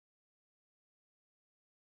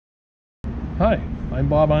Hi, I'm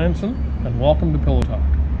Bob Ianson, and welcome to Pillow Talk.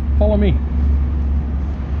 Follow me.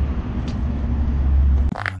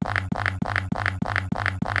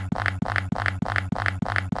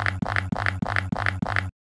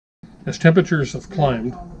 As temperatures have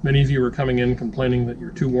climbed, many of you are coming in complaining that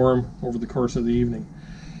you're too warm over the course of the evening.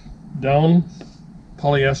 Down,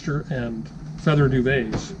 polyester, and feather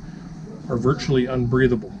duvets are virtually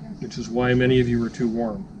unbreathable, which is why many of you are too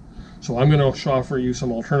warm. So I'm going to offer you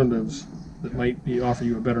some alternatives that might offer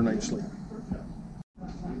you a better night's sleep.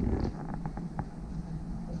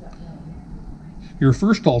 Your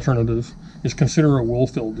first alternative is consider a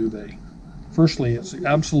wool-filled duvet. Firstly, it's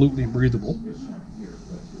absolutely breathable,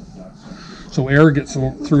 so air gets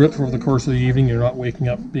through it over the course of the evening. You're not waking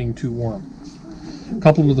up being too warm.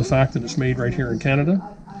 Coupled with the fact that it's made right here in Canada,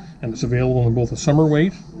 and it's available in both a summer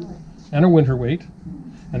weight and a winter weight,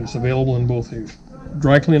 and it's available in both a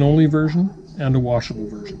dry clean only version and a washable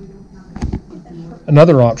version.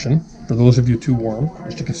 Another option, for those of you too warm,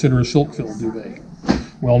 is to consider a silk-filled duvet.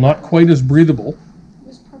 While not quite as breathable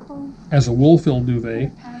as a wool-filled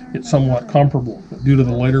duvet, it's somewhat comparable, but due to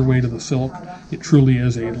the lighter weight of the silk, it truly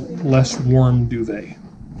is a less warm duvet.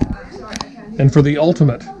 And for the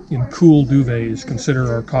ultimate in cool duvets,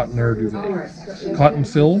 consider our Cotton Air duvet.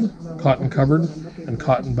 Cotton-filled, cotton-covered, and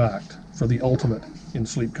cotton-backed for the ultimate in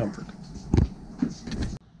sleep comfort.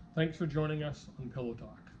 Thanks for joining us on Pillow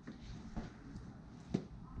Talk.